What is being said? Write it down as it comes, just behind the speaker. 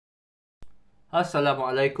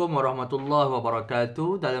Assalamualaikum warahmatullahi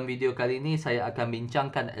wabarakatuh. Dalam video kali ini saya akan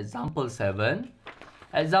bincangkan example 7.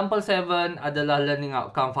 Example 7 adalah learning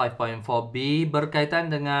outcome 5.4b berkaitan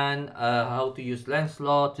dengan how to use Lenz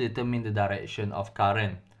law to determine the direction of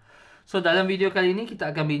current. So dalam video kali ini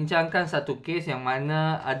kita akan bincangkan satu case yang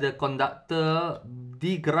mana ada konduktor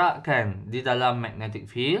digerakkan di dalam magnetic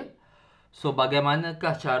field. So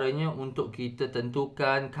bagaimanakah caranya untuk kita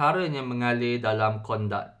tentukan current yang mengalir dalam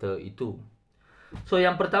konduktor itu? So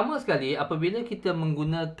yang pertama sekali, apabila kita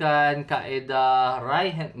menggunakan kaedah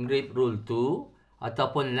right hand grip rule 2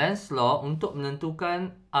 ataupun Lenz law untuk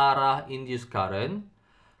menentukan arah induced current,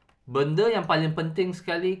 benda yang paling penting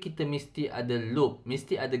sekali kita mesti ada loop,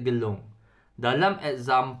 mesti ada gelung. Dalam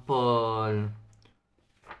example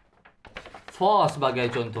 4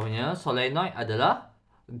 sebagai contohnya, solenoid adalah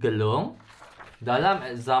gelung. Dalam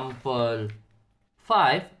example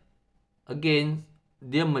 5, again,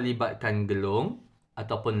 dia melibatkan gelung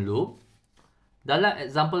ataupun loop. Dalam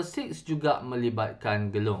example 6 juga melibatkan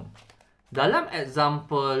gelung. Dalam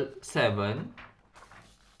example 7,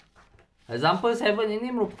 example 7 ini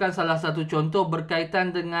merupakan salah satu contoh berkaitan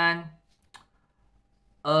dengan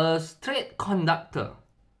a straight conductor.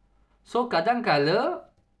 So kadang-kala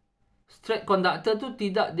straight conductor tu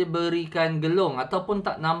tidak diberikan gelung ataupun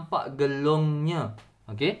tak nampak gelungnya.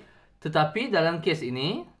 Okey. Tetapi dalam kes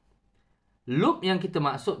ini, loop yang kita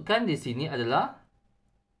maksudkan di sini adalah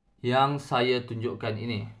yang saya tunjukkan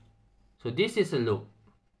ini. So this is a loop.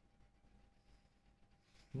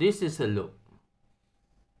 This is a loop.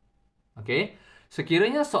 Okay.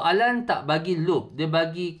 Sekiranya soalan tak bagi loop, dia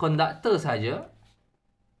bagi konduktor saja.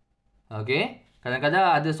 Okay.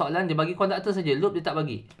 Kadang-kadang ada soalan dia bagi konduktor saja, loop dia tak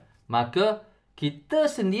bagi. Maka kita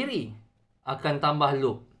sendiri akan tambah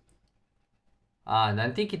loop.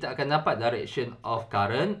 Nanti kita akan dapat direction of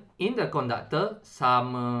current in the conductor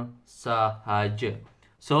sama sahaja.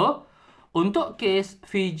 So, untuk case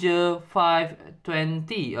figure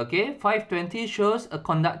 520, okay, 520 shows a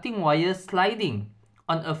conducting wire sliding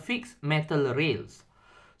on a fixed metal rails.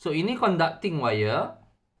 So, ini conducting wire.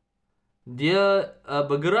 Dia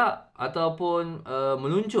bergerak ataupun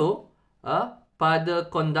meluncur pada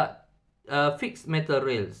fixed metal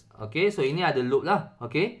rails. Okay, so ini ada loop lah.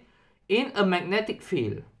 Okay. In a magnetic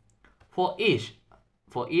field, for each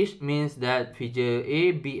means that figure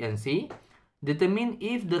A, B and C, determine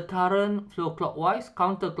if the current flow clockwise,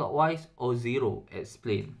 counterclockwise or zero.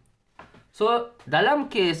 Explain. So,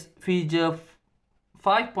 dalam case figure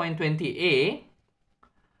 5.20a,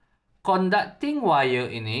 conducting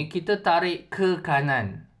wire ini kita tarik ke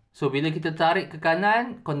kanan. So, bila kita tarik ke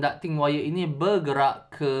kanan, conducting wire ini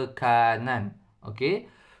bergerak ke kanan.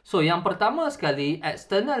 Okay. So, yang pertama sekali,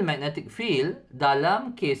 external magnetic field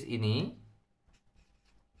dalam case ini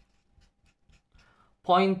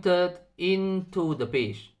pointed into the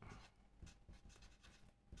page.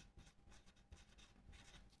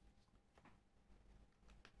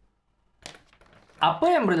 Apa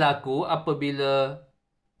yang berlaku apabila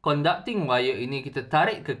conducting wire ini kita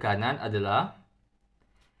tarik ke kanan adalah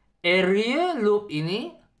area loop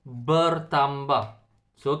ini bertambah.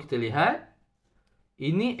 So, kita lihat.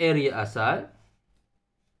 Ini area asal.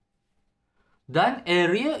 Dan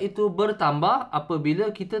area itu bertambah apabila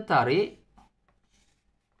kita tarik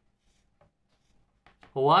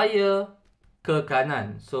wire ke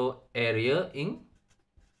kanan. So, area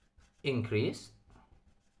increase.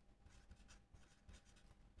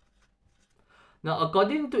 Now,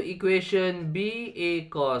 according to equation BA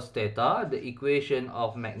cos theta, the equation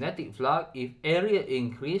of magnetic flux, if area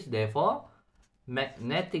increase, therefore,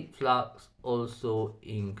 magnetic flux also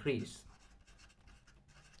increase.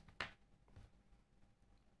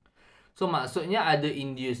 So, maksudnya ada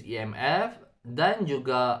induced EMF dan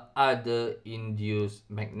juga ada induced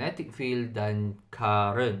magnetic field dan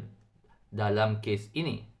current dalam case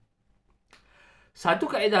ini. Satu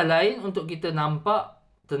kaedah lain untuk kita nampak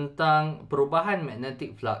tentang perubahan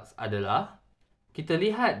magnetic flux adalah kita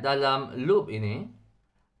lihat dalam loop ini,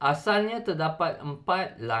 asalnya terdapat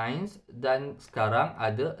 4 lines dan sekarang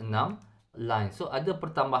ada 6 lines. So, ada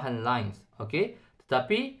pertambahan lines. Okay.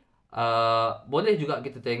 Tetapi, boleh juga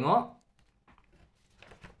kita tengok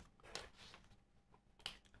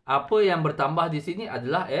apa yang bertambah di sini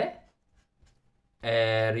adalah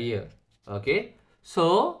area. Okay.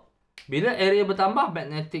 So, bila area bertambah,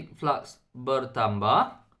 magnetic flux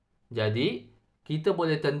bertambah. Jadi, kita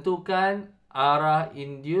boleh tentukan arah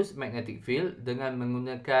induced magnetic field dengan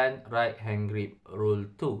menggunakan right hand grip rule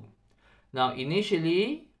 2. Now,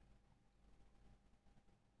 initially,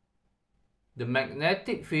 the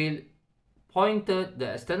magnetic field the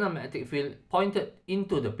external magnetic field pointed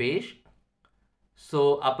into the page.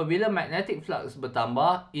 So, apabila magnetic flux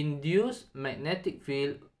bertambah, induced magnetic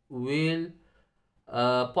field will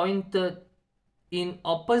pointed in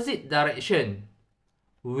opposite direction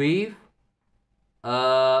with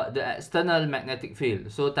the external magnetic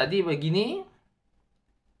field. So, tadi begini,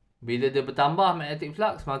 bila dia bertambah magnetic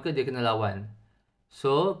flux, maka dia kena lawan.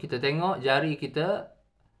 So, kita tengok jari kita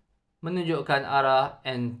menunjukkan arah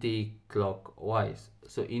anti-clockwise.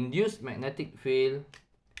 So, induced magnetic field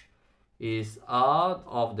is out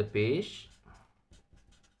of the page.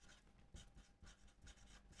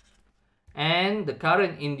 And the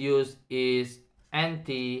current induced is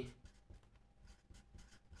anti-clockwise.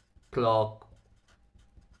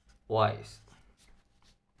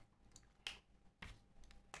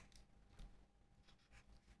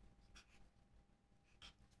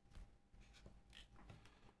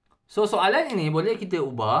 So, soalan ini boleh kita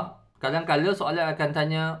ubah. Kadang-kadang soalan akan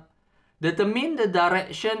tanya, determine the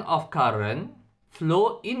direction of current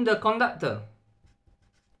flow in the conductor.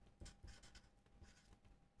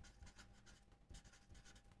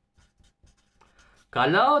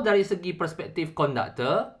 Kalau dari segi perspektif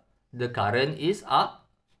conductor, the current is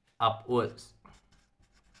upwards.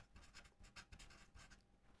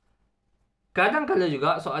 Kadang-kadang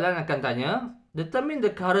juga soalan akan tanya, determine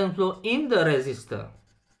the current flow in the resistor.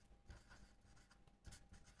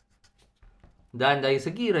 Dan dari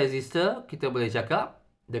segi resistor, kita boleh cakap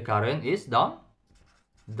the current is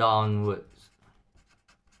downwards.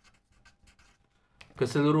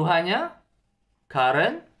 Keseluruhannya,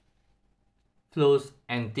 current flows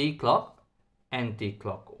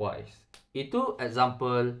anti-clockwise. Itu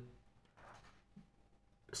example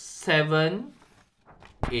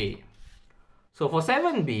 7A. So for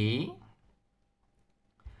 7B,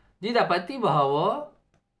 didapati bahawa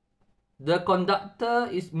the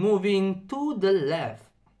conductor is moving to the left.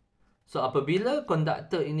 So, apabila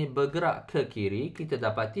conductor ini bergerak ke kiri, kita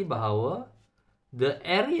dapati bahawa the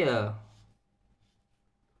area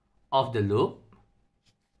of the loop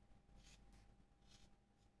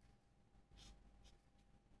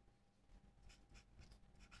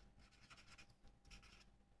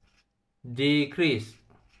decrease.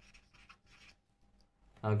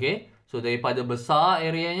 Okay. So, daripada besar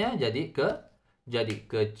areanya jadi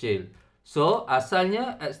kecil. So,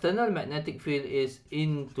 asalnya external magnetic field is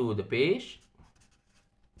into the page.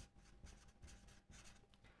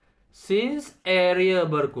 Since area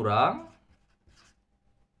berkurang,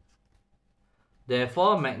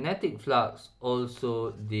 therefore magnetic flux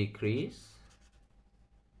also decrease.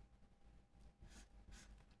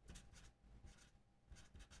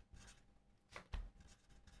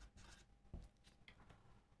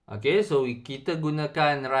 Okay, so kita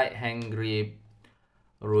gunakan right hand grip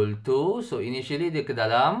rule 2. So, initially dia ke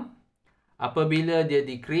dalam. Apabila dia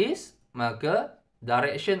decrease, maka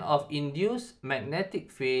direction of induced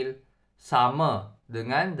magnetic field sama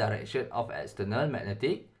dengan direction of external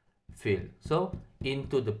magnetic field. So,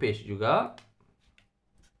 into the page juga.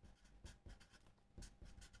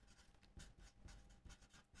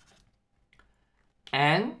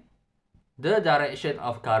 And the direction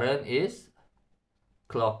of current is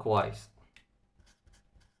clockwise.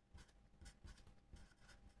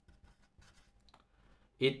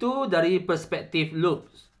 Itu dari perspektif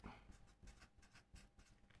loops.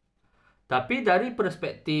 Tapi dari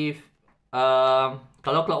perspektif,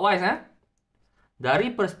 kalau clockwise,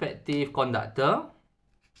 dari perspektif conductor,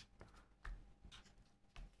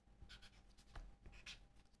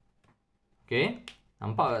 okay,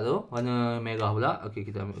 nampak tak tu? Warna merah pula. Okay,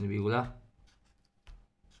 kita ambil warna biru lah.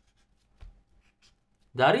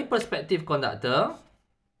 Dari perspektif conductor,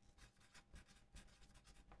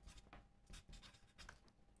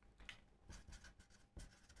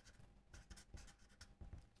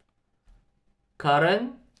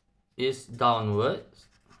 current is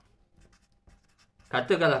downwards.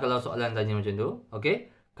 Katakanlah kalau soalan tanya macam tu.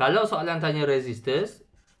 Okay. Kalau soalan tanya resistors,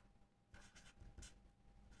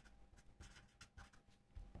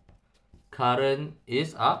 current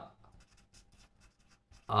is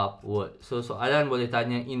upward. So, soalan boleh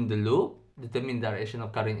tanya in the loop, determine the direction of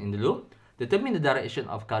current in the loop, determine the direction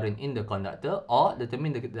of current in the conductor, or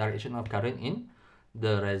determine the direction of current in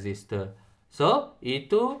the resistor. So,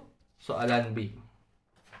 itu soalan B.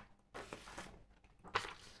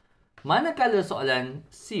 Manakala soalan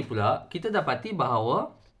C pula, kita dapati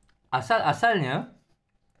bahawa asal-asalnya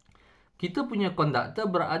kita punya conductor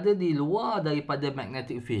berada di luar daripada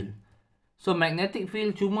magnetic field. So, magnetic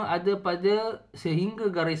field cuma ada pada sehingga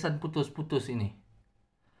garisan putus-putus ini.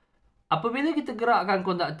 Apabila kita gerakkan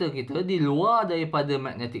conductor kita di luar daripada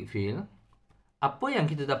magnetic field, apa yang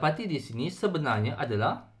kita dapati di sini sebenarnya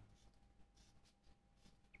adalah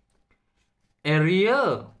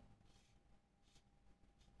area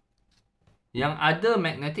yang ada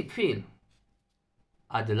magnetic field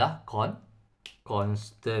adalah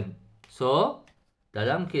constant. So,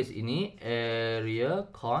 dalam kes ini, area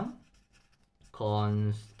constant.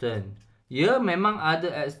 Ya, memang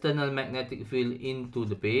ada external magnetic field into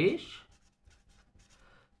the page.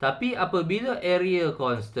 Tapi apabila area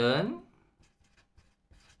constant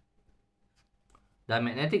dan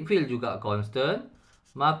magnetic field juga constant,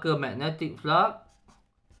 maka magnetic flux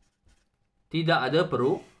tidak ada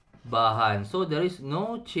perubahan. So, there is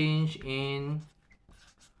no change in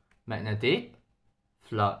magnetic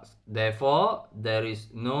flux. Therefore, there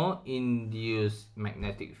is no induced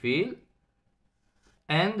magnetic field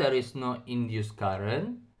and there is no induced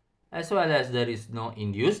current as well as there is no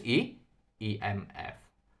induced EMF.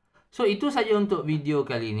 So, itu saja untuk video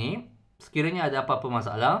kali ini. Sekiranya ada apa-apa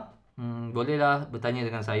masalah, bolehlah bertanya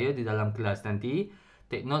dengan saya di dalam kelas nanti.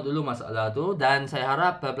 Take note dulu masalah tu dan saya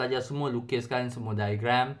harap pelajar semua lukiskan semua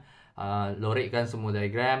diagram, lorekkan semua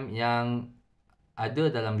diagram yang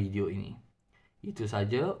ada dalam video ini. Itu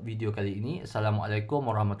saja video kali ini. Assalamualaikum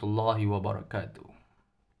warahmatullahi wabarakatuh.